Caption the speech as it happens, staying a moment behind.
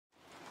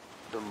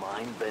The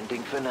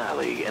mind-bending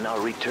finale in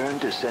our Return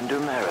to Sender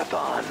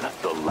Marathon.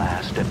 The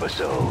last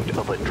episode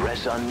of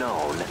Address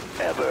Unknown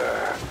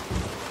Ever.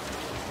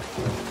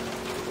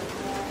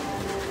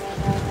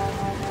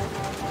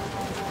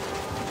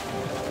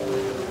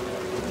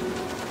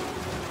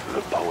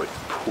 The poet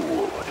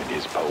Poole, in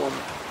his poem,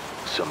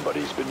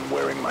 "Somebody's been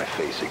wearing my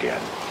face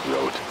again,"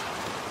 wrote,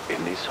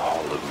 "In this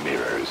hall of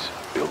mirrors,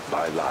 built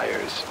by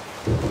liars,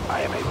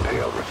 I am a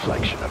pale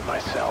reflection of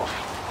myself."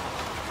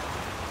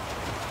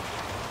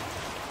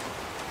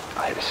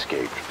 I had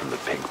escaped from the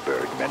Pink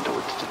Bird Mental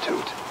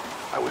Institute.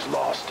 I was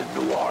lost in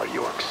Noir,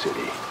 York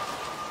City.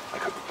 I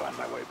couldn't find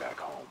my way back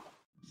home.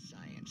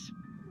 Science.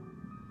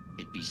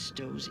 It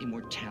bestows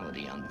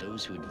immortality on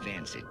those who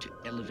advance it to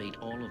elevate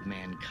all of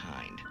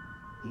mankind.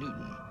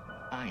 Newton,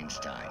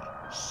 Einstein,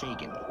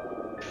 Sagan,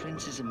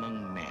 princes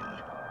among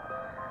men.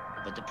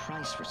 But the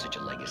price for such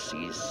a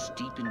legacy is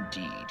steep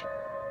indeed.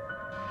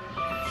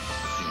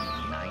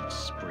 In Night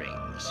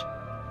Springs.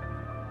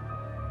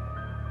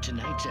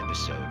 Tonight's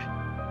episode,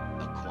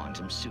 a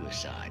quantum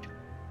suicide.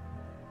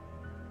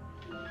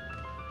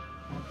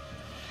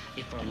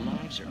 If our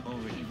lives are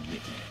already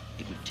written,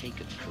 it would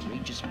take a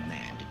courageous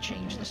man to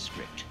change the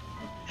script.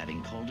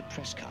 Having called a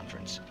press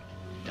conference,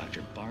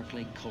 Dr.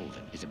 Barclay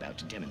Colvin is about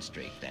to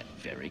demonstrate that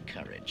very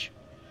courage.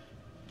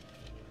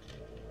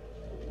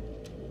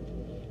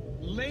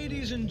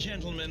 Ladies and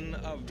gentlemen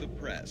of the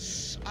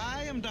press,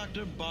 I am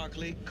Dr.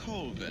 Barclay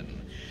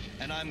Colvin,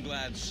 and I'm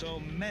glad so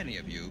many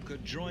of you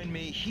could join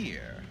me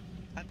here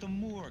at the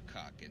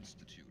Moorcock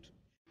Institute.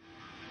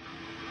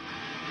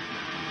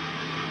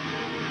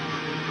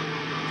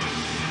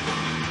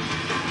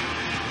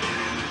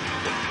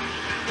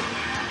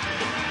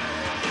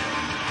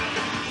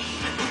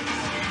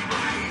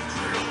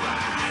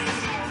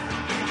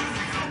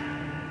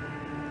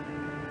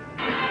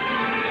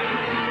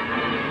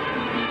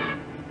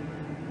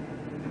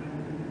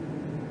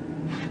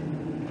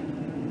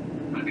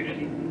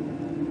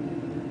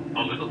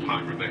 A little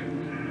time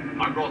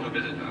remains. I brought a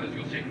visitor, as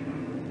you'll see.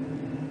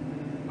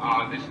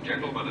 This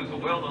gentleman is a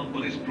well-known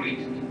Buddhist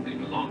priest. He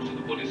belongs to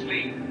the Buddhist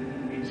League.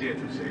 He's here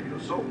to save your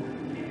soul.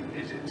 He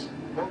visits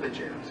all the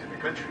jails in the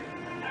country.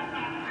 You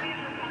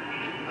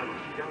have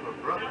a younger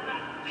brother,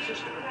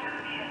 sister.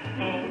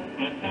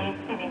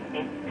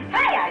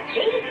 Hi,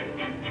 Archie.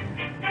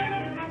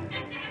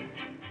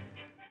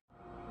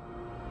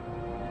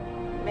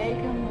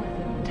 Macon was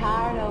a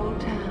tired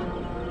old town,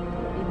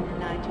 even in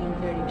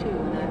 1932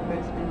 when I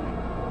first been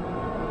there.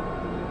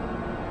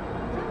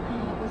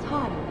 Somehow it was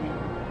harder then.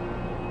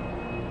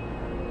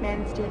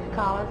 Men's stiff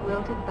collars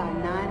wilted by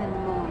 9 in the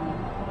morning.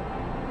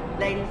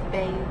 Ladies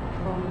bathed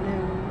before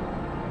noon,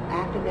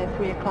 after their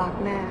 3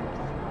 o'clock naps.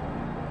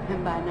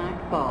 And by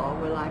nightfall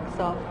were like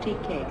soft tea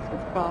cakes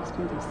with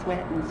frostings of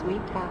sweat and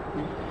sweet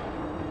topping.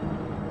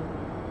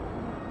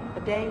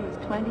 The day was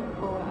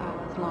 24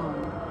 hours long,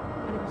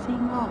 but it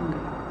seemed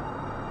longer.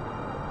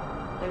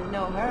 There was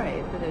no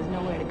hurry, for there's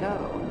nowhere to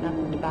go,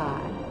 nothing to buy,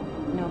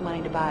 no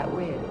money to buy it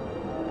with,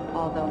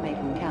 although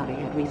Macon County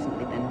had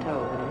recently been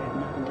told that it had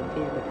nothing to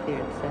fear but fear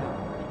itself.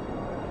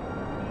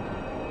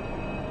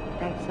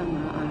 That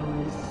summer, I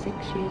was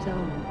 6 years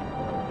old.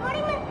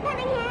 Morning, Miss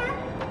Cunningham.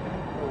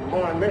 Good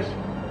morning, miss.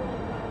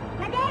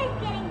 My daddy's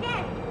getting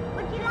dressed.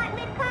 Would you like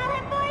me to call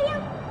her for you?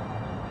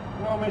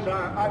 No, miss,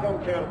 I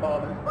don't care to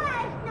bother.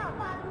 Why, it's no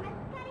bother, Miss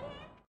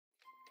Cunningham.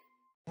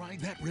 Right,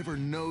 that river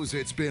knows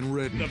it's been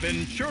ridden. The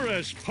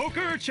Ventura's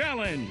Poker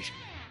Challenge.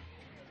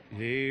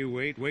 Hey,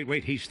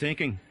 wait, he's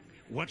thinking.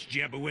 What's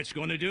Jebowitz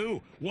gonna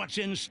do? What's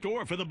in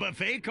store for the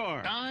buffet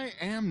car? I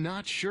am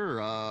not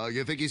sure.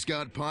 You think he's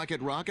got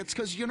pocket rockets?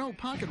 Because, you know,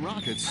 pocket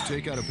rockets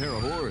take out a pair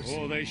of whores.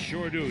 Oh, they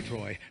sure do,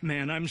 Troy.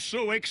 Man, I'm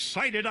so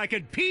excited I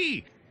could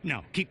pee.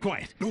 Now, keep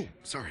quiet. Oh,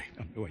 sorry.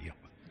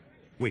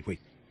 Wait.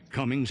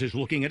 Cummings is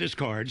looking at his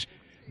cards.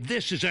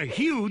 This is a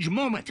huge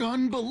moment.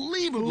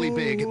 Unbelievably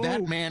big.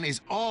 That man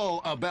is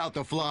all about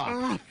the flop.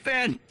 Oh,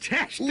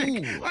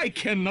 fantastic. Ooh. I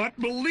cannot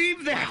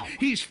believe that. Wow.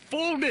 He's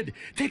folded.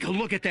 Take a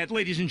look at that,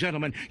 ladies and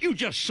gentlemen. You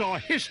just saw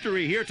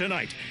history here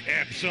tonight.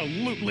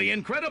 Absolutely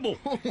incredible.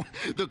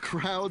 The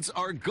crowds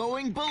are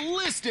going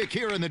ballistic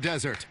here in the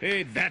desert.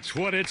 Hey, that's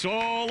what it's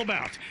all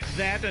about.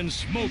 That and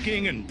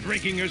smoking and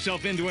drinking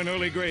yourself into an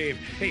early grave.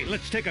 Hey,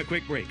 let's take a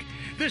quick break.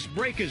 This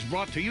break is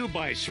brought to you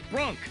by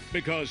Sprunk,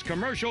 because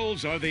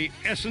commercials are the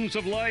essence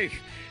of life,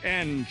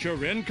 and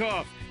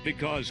Cherenkov,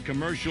 because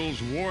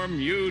commercials warm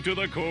you to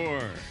the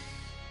core.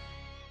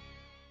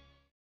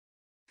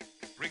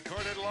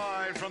 Recorded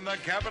live from the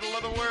capital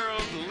of the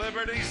world,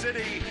 Liberty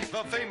City,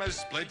 the famous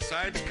Split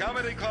Sides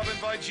Comedy Club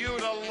invites you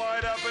to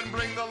light up and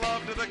bring the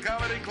love to the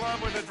comedy club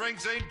where the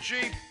drinks ain't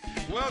cheap.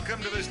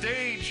 Welcome to the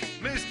stage,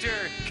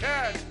 Mr.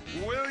 Cat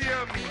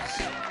Williams.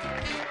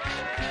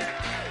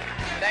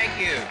 Thank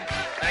you.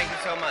 Thank you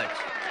so much.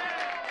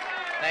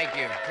 Thank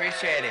you.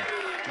 Appreciate it.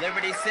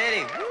 Liberty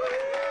City. Woo!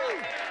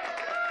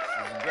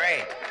 This is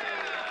great.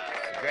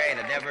 It's great.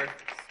 I've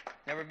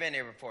never been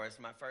here before. It's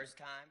my first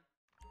time.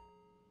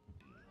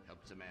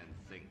 Helps a man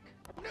think.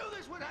 Knew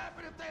this would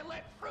happen if they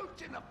let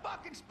fruits in the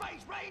fucking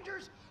Space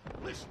Rangers.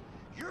 Listen,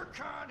 Your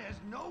kind has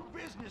no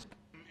business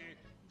in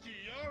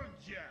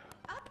Georgia.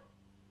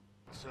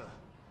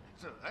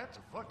 That's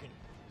a fucking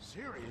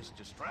serious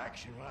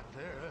distraction right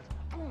there.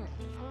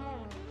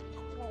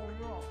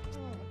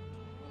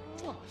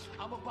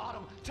 I'm a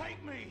bottom.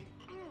 Take me!